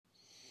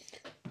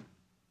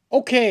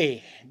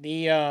Okay,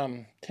 the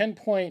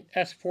TenPoint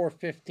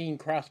S415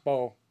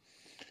 crossbow.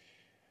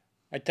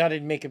 I thought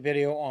I'd make a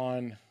video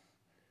on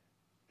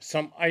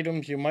some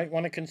items you might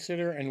want to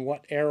consider and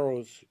what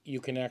arrows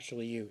you can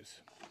actually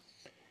use.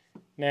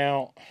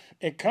 Now,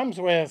 it comes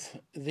with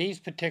these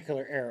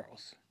particular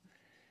arrows.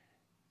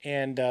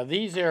 And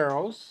these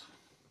arrows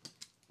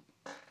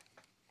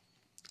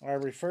are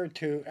referred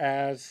to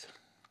as,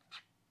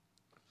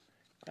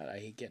 God, I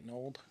hate getting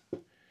old,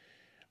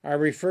 are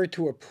referred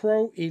to a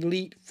Pro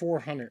Elite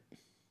 400.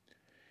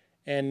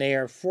 And they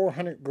are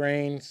 400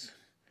 grains,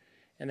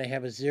 and they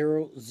have a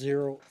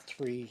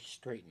 003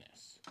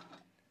 straightness.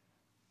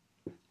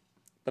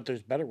 But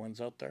there's better ones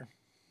out there.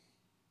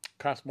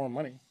 Cost more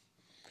money.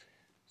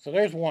 So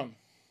there's one.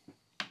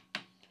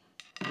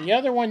 The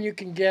other one you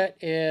can get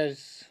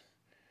is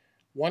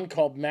one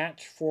called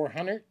Match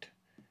 400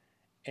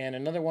 and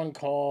another one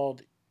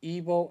called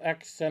Evo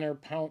X Center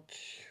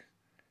pounch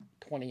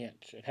 20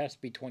 inch. It has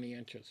to be 20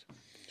 inches.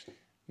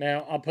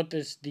 Now, I'll put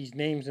these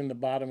names in the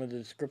bottom of the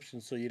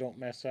description so you don't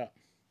mess up.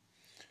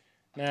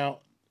 Now,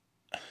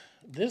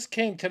 this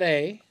came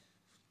today,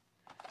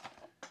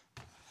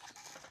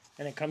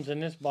 and it comes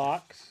in this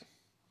box.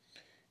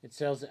 It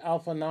says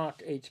Alpha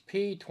Knock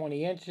HP,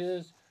 20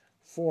 inches,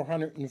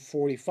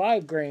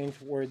 445 grains,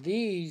 where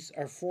these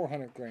are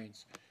 400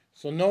 grains.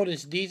 So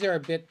notice these are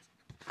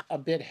a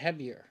bit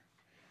heavier.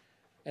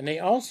 And they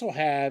also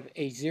have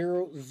a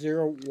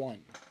 001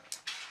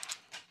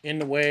 in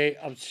the way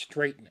of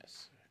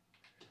straightness.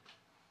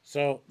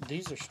 So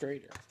these are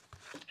straighter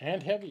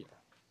and heavier.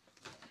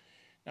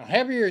 Now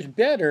heavier is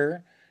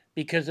better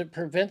because it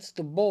prevents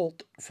the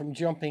bolt from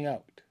jumping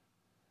out.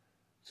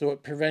 So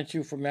it prevents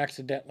you from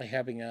accidentally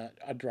having a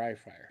dry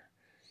fire.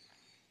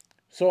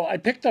 So I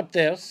picked up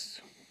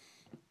this.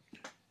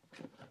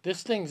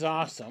 This thing's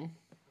awesome.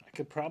 I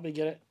could probably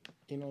get it,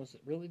 you know,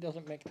 it really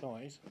doesn't make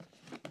noise.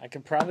 I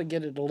could probably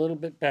get it a little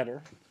bit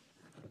better.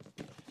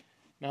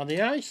 Now the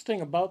nice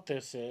thing about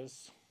this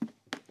is,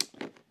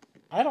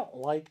 I don't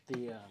like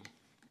the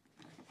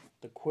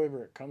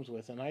quiver it comes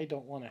with, and I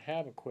don't want to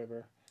have a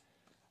quiver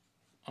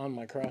on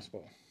my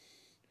crossbow.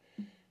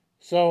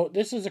 So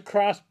this is a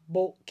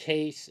crossbow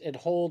case. It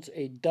holds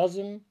a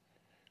dozen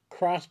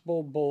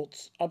crossbow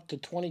bolts up to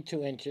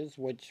 22 inches,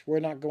 which we're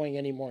not going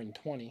any more than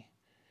 20.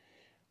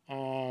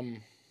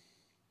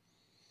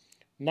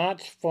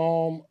 Notch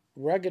foam,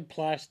 rugged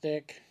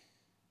plastic,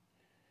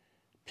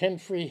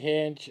 pin-free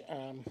hinge.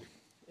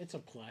 It's a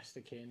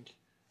plastic hinge.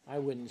 I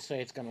wouldn't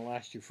say it's going to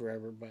last you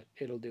forever, but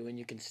it'll do, and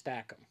you can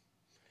stack them.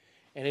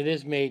 And it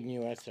is made in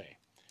USA.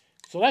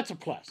 So that's a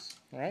plus,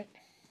 right?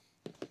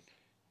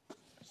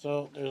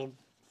 So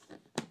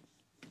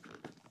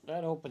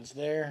that opens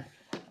there.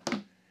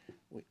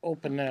 We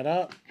open that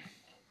up.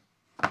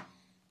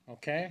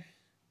 Okay.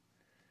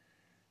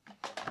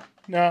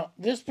 Now,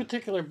 this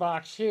particular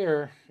box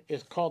here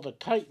is called a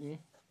Titan.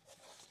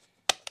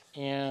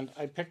 And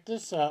I picked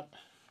this up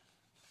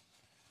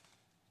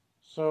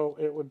so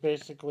it would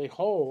basically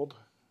hold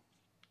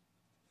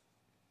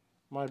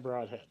my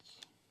broadheads.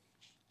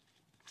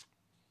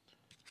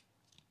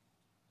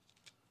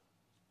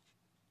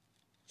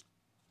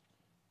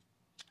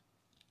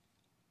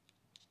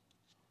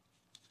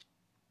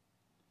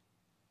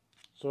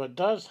 So it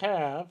does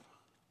have,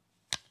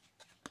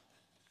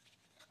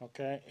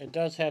 okay, it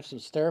does have some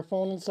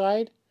styrofoam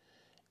inside,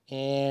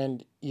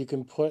 and you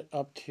can put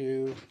up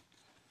to,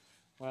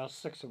 well,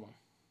 6 of them.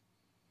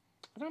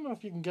 I don't know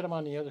if you can get them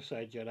on the other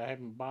side yet. I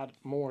haven't bought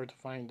more to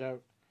find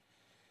out.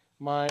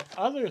 My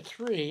other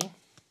 3,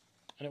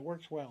 and it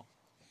works well,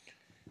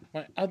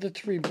 my other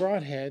 3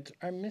 broadheads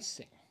are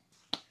missing.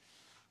 It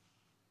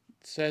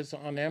says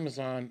on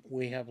Amazon,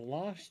 "We have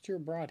lost your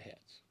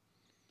broadheads.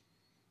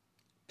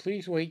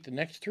 Please wait the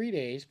next 3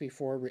 days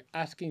before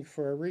asking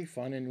for a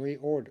refund and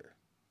reorder."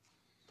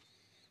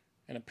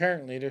 And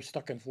apparently they're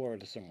stuck in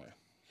Florida somewhere.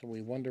 So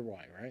we wonder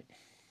why, right?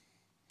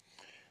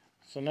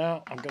 So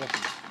now I'm going to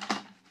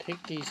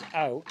take these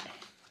out.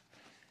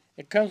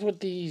 It comes with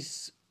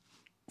these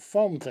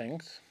foam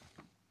things.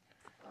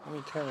 Let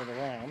me turn it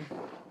around.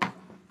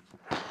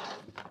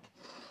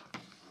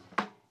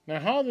 Now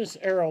how this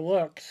arrow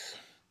looks,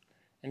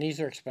 and these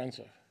are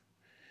expensive.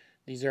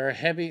 These are a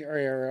heavy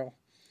arrow.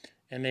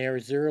 And they are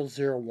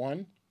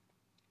 001,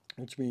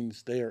 which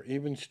means they are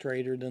even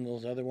straighter than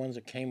those other ones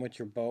that came with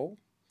your bow.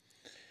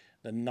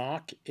 The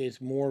knock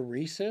is more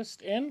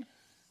recessed in.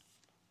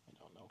 I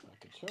don't know if I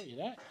can show you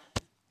that,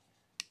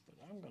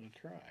 but I'm going to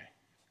try.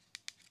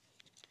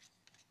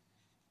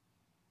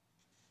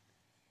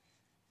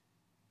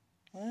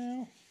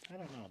 Well, I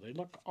don't know. They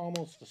look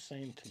almost the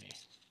same to me.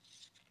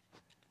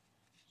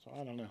 So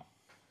I don't know.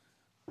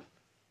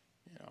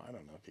 You know, I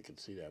don't know if you can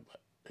see that, but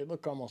they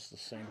look almost the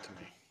same to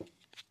me.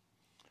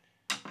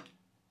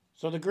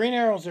 So the green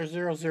arrows are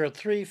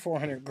 003,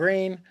 400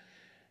 grain.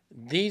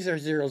 These are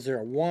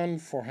 001,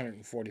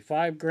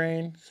 445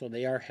 grain, so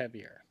they are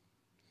heavier.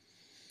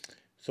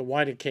 So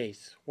why the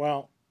case?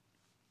 Well,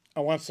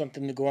 I want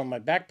something to go on my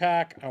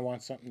backpack. I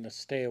want something to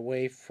stay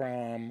away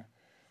from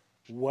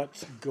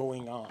what's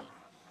going on.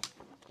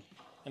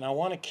 and I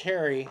want to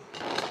carry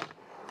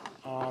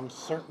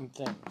certain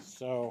things.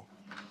 So,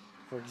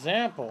 for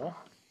example,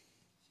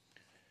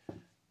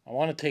 I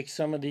want to take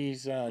some of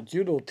these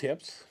judo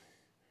tips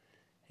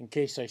in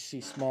case I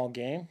see small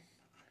game.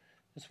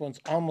 This one's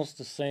almost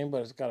the same,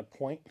 but it's got a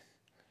point.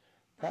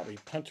 Probably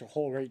punch a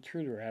hole right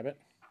through the rabbit.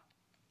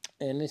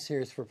 And this here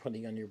is for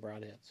putting on your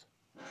broadheads.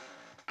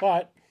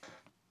 But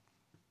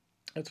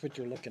that's what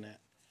you're looking at.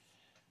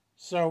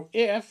 So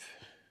if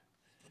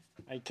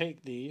I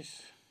take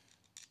these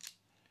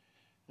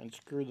and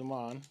screw them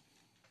on.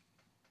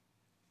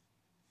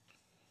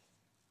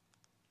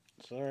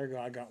 So there you go.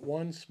 I got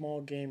one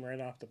small game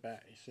right off the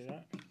bat. You see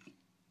that?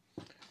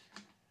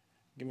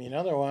 Give me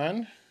another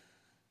one.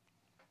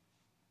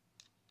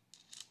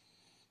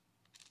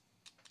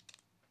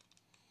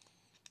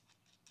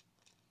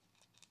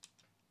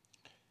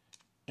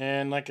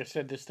 And like I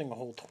said, this thing will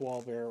hold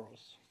 12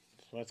 arrows.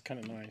 So that's kind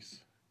of nice.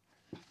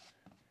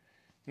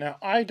 Now,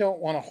 I don't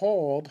want to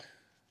hold...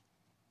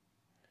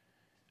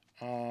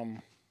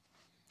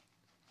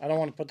 I don't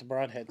want to put the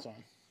broadheads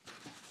on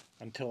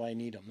until I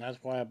need them. That's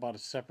why I bought a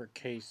separate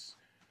case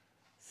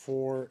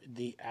for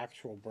the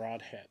actual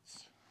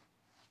broadheads.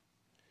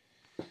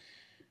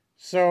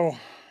 So,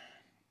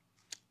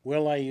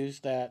 will I use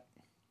that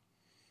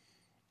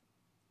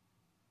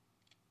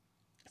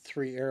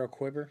 3-arrow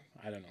quiver?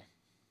 I don't know.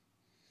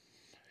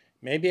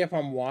 Maybe if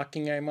I'm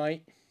walking I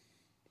might.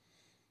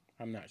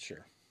 I'm not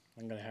sure.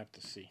 I'm going to have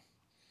to see.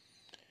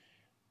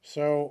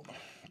 So,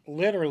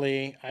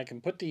 literally, I can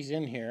put these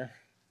in here.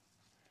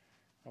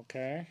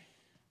 Okay.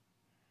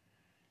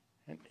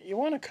 And you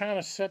want to kind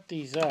of set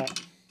these up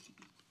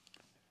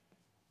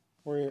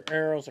where your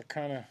arrows are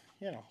kind of,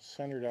 you know,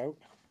 centered out.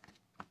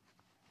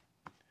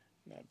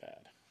 Not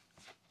bad.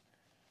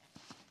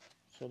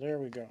 So there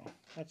we go.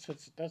 That's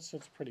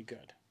pretty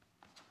good.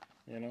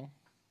 You know.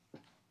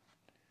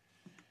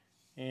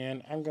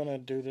 And I'm going to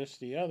do this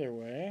the other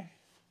way.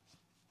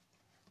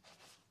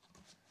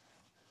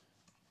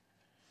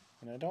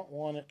 And I don't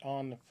want it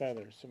on the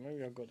feathers, so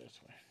maybe I'll go this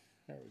way.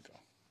 There we go.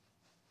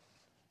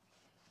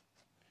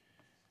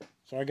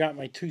 So I got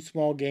my 2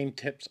 small game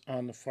tips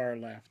on the far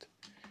left.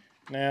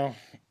 Now,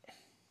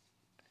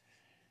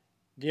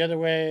 the other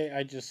way,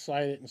 I just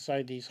slide it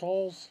inside these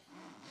holes.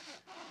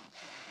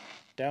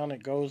 Down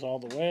it goes all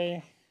the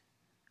way.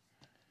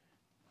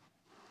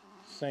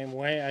 Same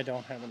way, I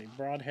don't have any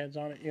broadheads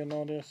on it, you'll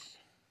notice.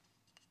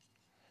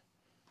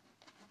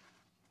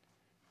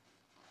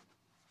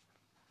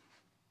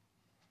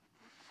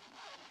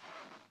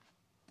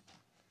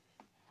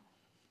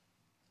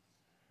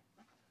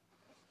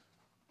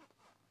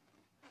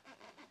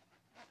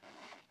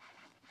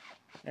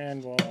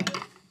 And voila.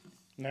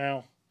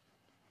 Now,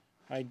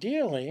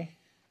 ideally,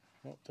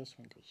 oh, this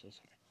one goes this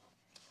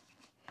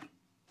way.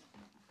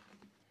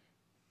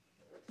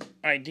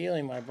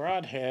 Ideally, my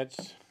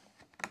broadheads,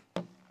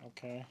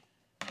 okay,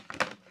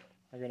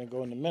 are going to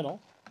go in the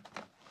middle.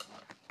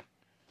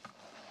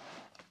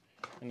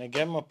 And I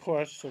give them a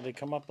push so they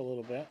come up a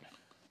little bit.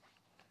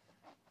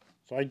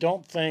 So I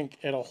don't think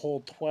it'll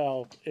hold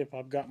 12 if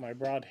I've got my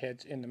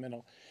broadheads in the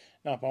middle.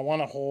 Now, if I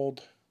want to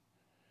hold,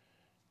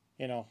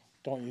 you know,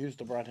 don't use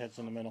the broadheads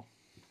in the middle.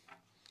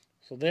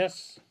 So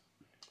this,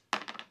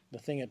 the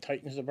thing that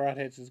tightens the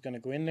broadheads is going to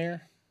go in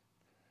there.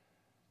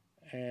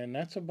 And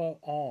that's about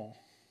all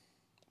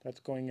that's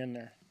going in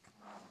there.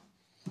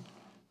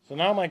 So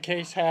now my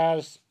case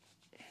has,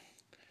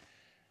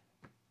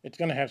 it's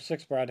going to have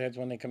 6 broadheads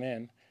when they come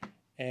in.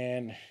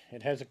 And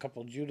it has a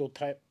couple judo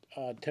type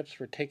tips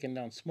for taking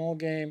down small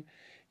game.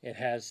 It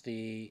has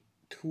the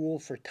tool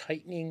for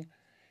tightening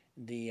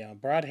the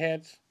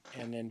broadheads.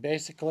 And then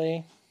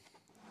basically,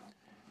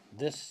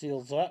 this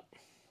seals up.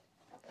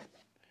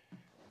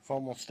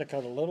 Foam will stick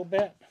out a little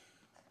bit.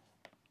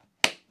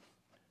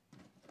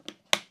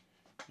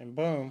 And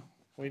boom,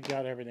 we've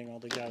got everything all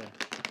together.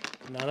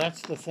 Now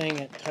that's the thing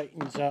that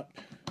tightens up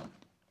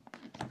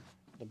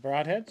the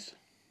broadheads.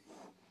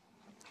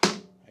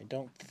 I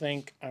don't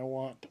think I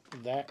want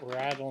that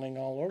rattling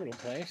all over the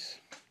place.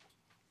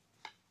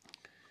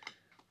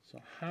 So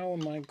how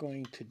am I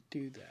going to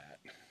do that?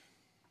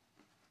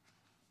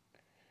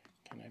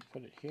 Can I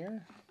put it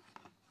here?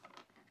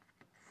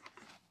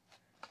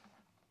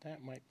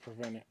 That might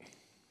prevent it.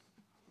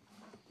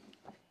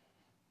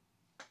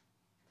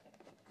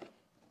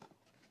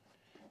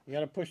 You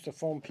got to push the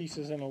foam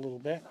pieces in a little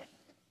bit.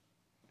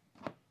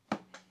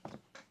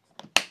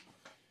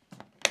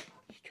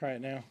 Let's try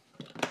it now.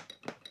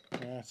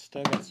 It's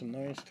still got some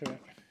noise to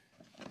it.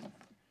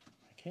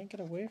 I can't get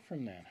away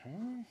from that,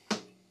 huh?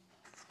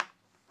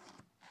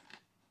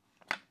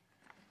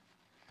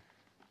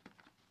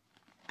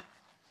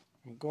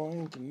 I'm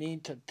going to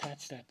need to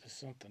attach that to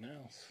something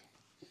else.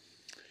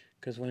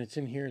 Because when it's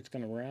in here, it's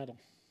going to rattle.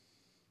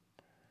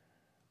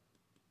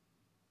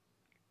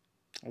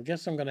 I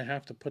guess I'm going to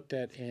have to put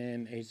that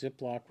in a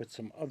Ziploc with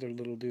some other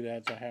little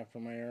doodads I have for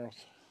my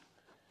arrows.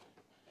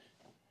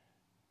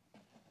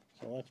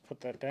 So let's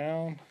put that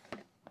down.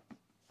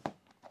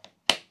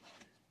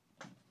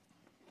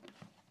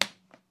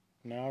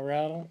 Now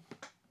rattle.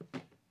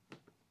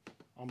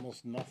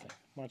 almost nothing.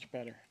 Much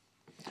better.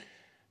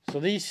 So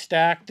these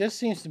stack. This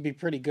seems to be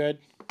pretty good.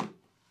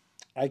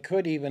 I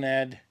could even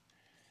add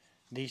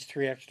these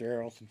 3 extra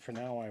arrows, and for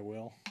now I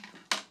will.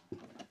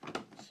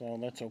 So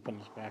let's open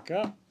this back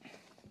up.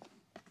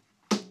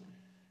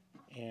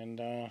 And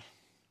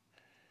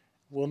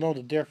we'll know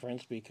the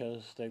difference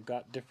because they've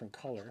got different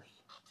colors.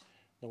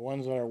 The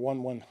ones that are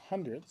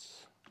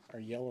 1/100ths are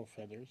yellow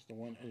feathers. The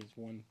one is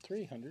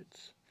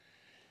 1/300ths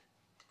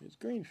is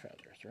green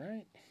feathers,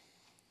 right?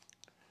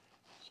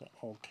 So,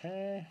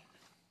 okay.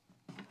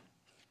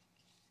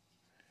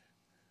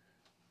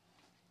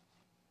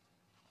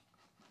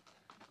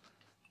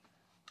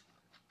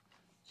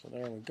 So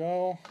there we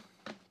go.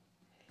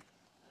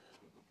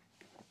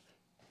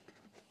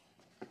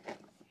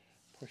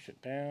 Push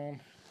it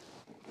down.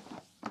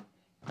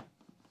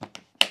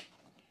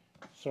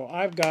 So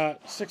I've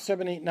got 6,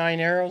 7, 8, 9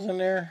 arrows in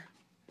there.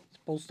 It's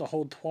supposed to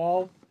hold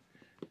 12.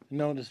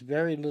 Notice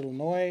very little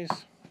noise.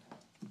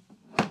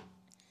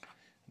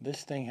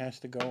 This thing has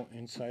to go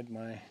inside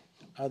my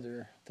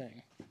other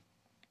thing.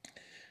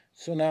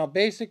 So now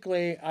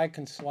basically I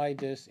can slide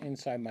this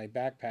inside my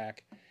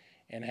backpack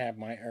and have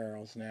my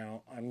arrows.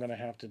 Now I'm going to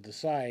have to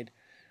decide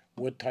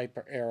what type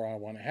of arrow I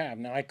want to have.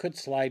 Now I could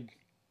slide,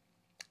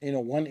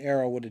 one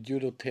arrow with a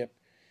judo tip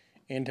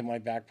into my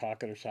back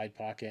pocket or side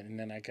pocket, and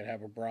then I could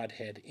have a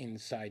broadhead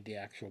inside the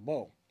actual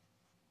bow.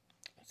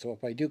 So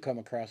if I do come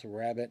across a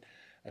rabbit,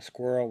 a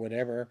squirrel,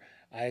 whatever,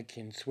 I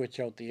can switch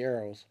out the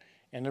arrows.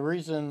 And the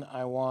reason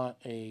I want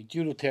a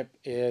judo tip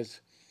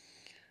is,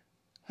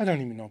 I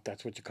don't even know if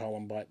that's what you call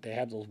them, but they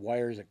have those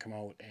wires that come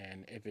out,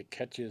 and if it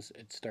catches,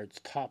 it starts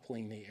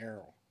toppling the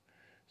arrow.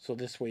 So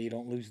this way you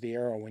don't lose the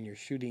arrow when you're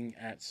shooting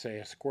at, say,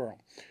 a squirrel.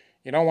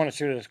 You don't want to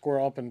shoot at a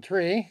squirrel up in a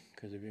tree,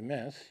 because if you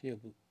miss, you'll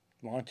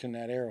launching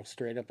that arrow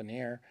straight up in the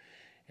air,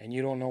 and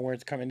you don't know where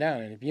it's coming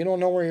down. And if you don't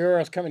know where your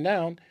arrow's coming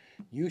down,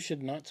 you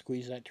should not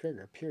squeeze that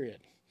trigger,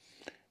 period.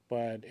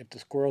 But if the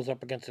squirrel's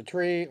up against a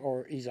tree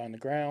or he's on the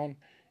ground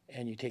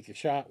and you take your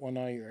shot, well,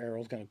 now your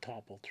arrow's going to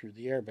topple through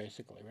the air,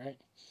 basically, right?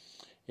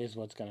 Is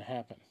what's going to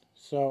happen.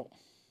 So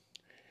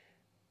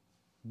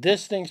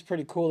this thing's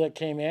pretty cool that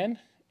came in,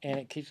 and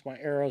it keeps my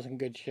arrows in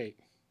good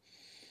shape.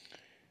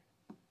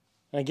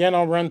 Again,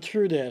 I'll run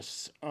through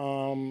this.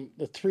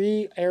 The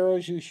 3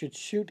 arrows you should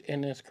shoot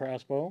in this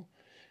crossbow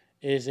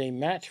is a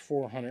Match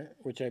 400,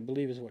 which I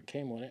believe is what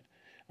came with it.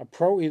 A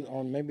Pro,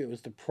 or maybe it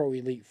was the Pro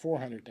Elite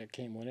 400 that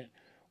came with it.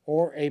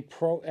 Or a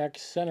Pro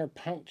X Center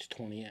Pounch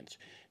 20-inch.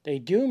 They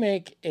do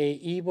make a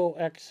Evo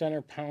X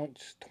Center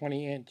Pounch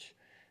 20-inch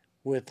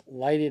with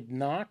lighted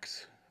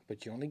nocks,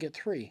 but you only get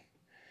 3.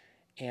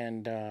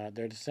 And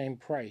they're the same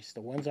price.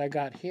 The ones I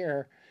got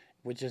here,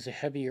 which is a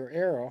heavier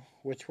arrow,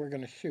 which we're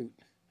going to shoot,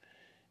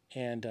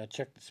 and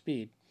check the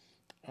speed,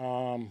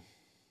 they're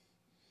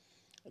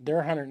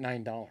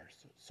 $109.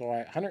 So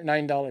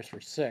 $109 for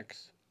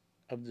 6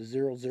 of the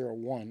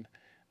 001,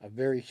 a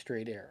very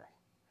straight arrow.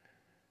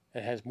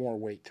 It has more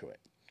weight to it.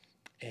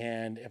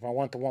 And if I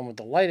want the one with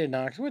the lighted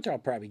nocks, which I'll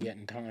probably get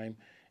in time,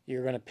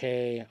 you're going to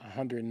pay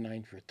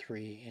 $109 for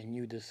 3, and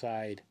you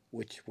decide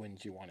which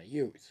ones you want to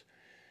use.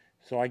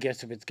 So I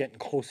guess if it's getting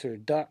closer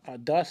to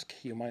dusk,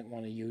 you might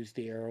want to use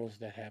the arrows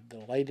that have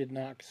the lighted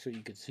nocks so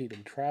you can see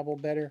them travel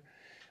better.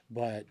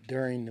 But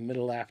during the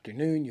middle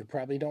afternoon, you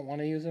probably don't want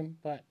to use them.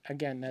 But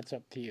again, that's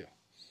up to you.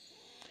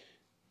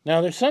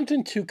 Now, there's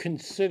something to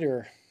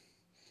consider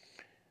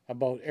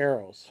about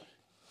arrows.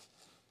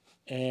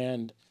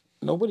 And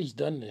nobody's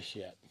done this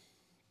yet.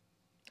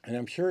 And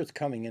I'm sure it's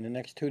coming in the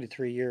next 2 to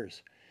 3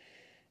 years.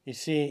 You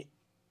see,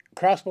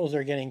 crossbows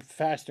are getting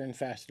faster and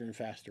faster and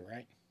faster,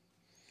 right?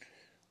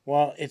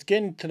 Well, it's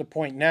getting to the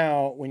point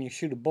now when you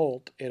shoot a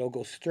bolt, it'll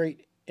go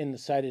straight in the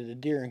side of the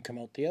deer and come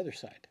out the other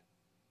side.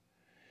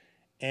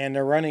 And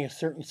they're running a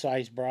certain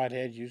size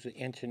broadhead, usually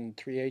 1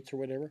 3/8 or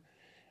whatever.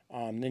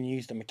 Then you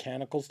use the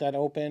mechanicals that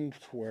open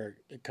where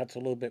it cuts a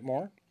little bit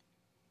more.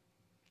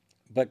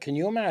 But can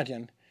you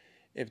imagine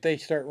if they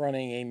start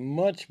running a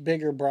much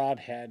bigger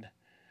broadhead,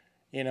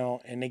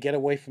 and they get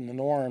away from the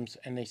norms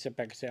and they sit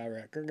back and say, all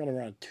right, we're going to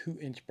run a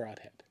 2-inch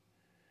broadhead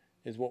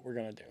is what we're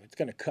going to do. It's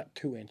going to cut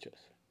 2 inches.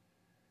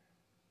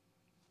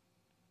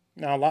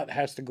 Now, a lot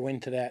has to go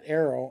into that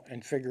arrow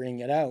and figuring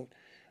it out,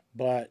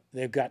 but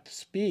they've got the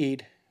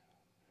speed.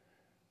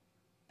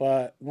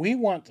 But we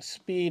want the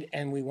speed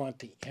and we want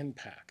the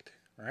impact,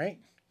 right?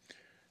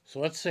 So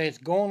let's say it's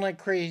going like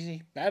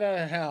crazy, bat out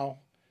of hell.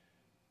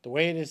 The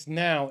way it is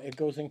now, it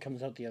goes in,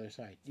 comes out the other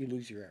side. You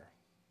lose your arrow.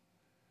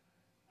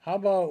 How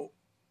about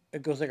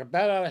it goes like a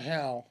bat out of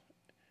hell,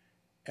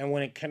 and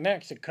when it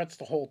connects, it cuts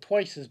the hole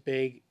twice as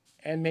big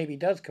and maybe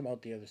does come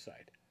out the other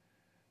side.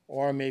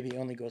 Or maybe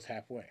only goes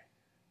halfway.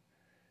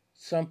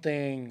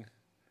 Something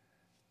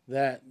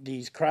that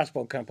these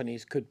crossbow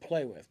companies could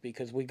play with,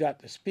 because we got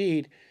the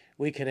speed,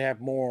 we could have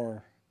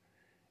more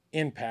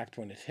impact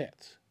when it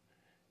hits.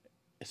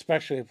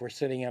 Especially if we're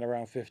sitting at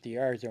around 50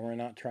 yards and we're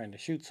not trying to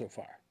shoot so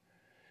far.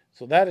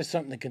 So that is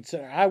something to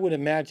consider. I would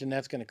imagine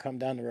that's going to come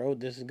down the road.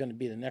 This is going to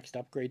be the next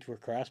upgrade for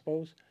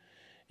crossbows,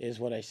 is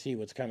what I see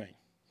what's coming.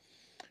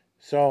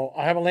 So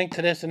I'll have a link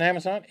to this in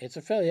Amazon. It's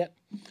affiliate.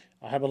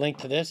 I'll have a link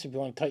to this if you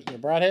want to tighten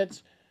your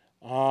broadheads.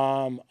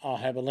 I'll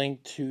have a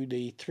link to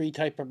the 3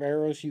 type of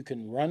arrows you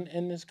can run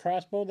in this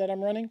crossbow that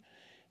I'm running.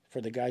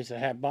 For the guys that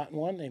have bought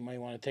one, they might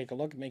want to take a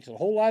look. It makes it a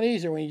whole lot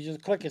easier when you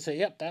just click and say,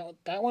 yep,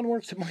 that one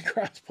works in my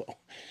crossbow.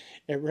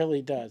 It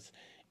really does.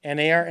 And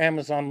they are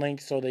Amazon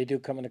links, so they do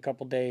come in a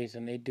couple days,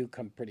 and they do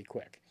come pretty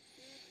quick.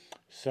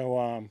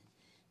 So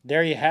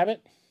there you have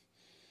it.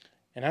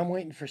 And I'm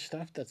waiting for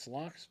stuff that's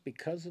lost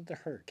because of the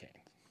hurricane.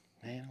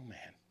 Man, oh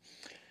man.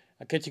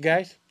 I'll catch you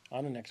guys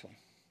on the next one.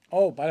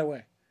 Oh, by the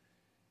way,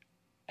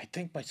 I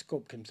think my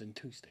scope comes in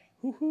Tuesday.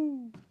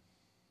 Woohoo!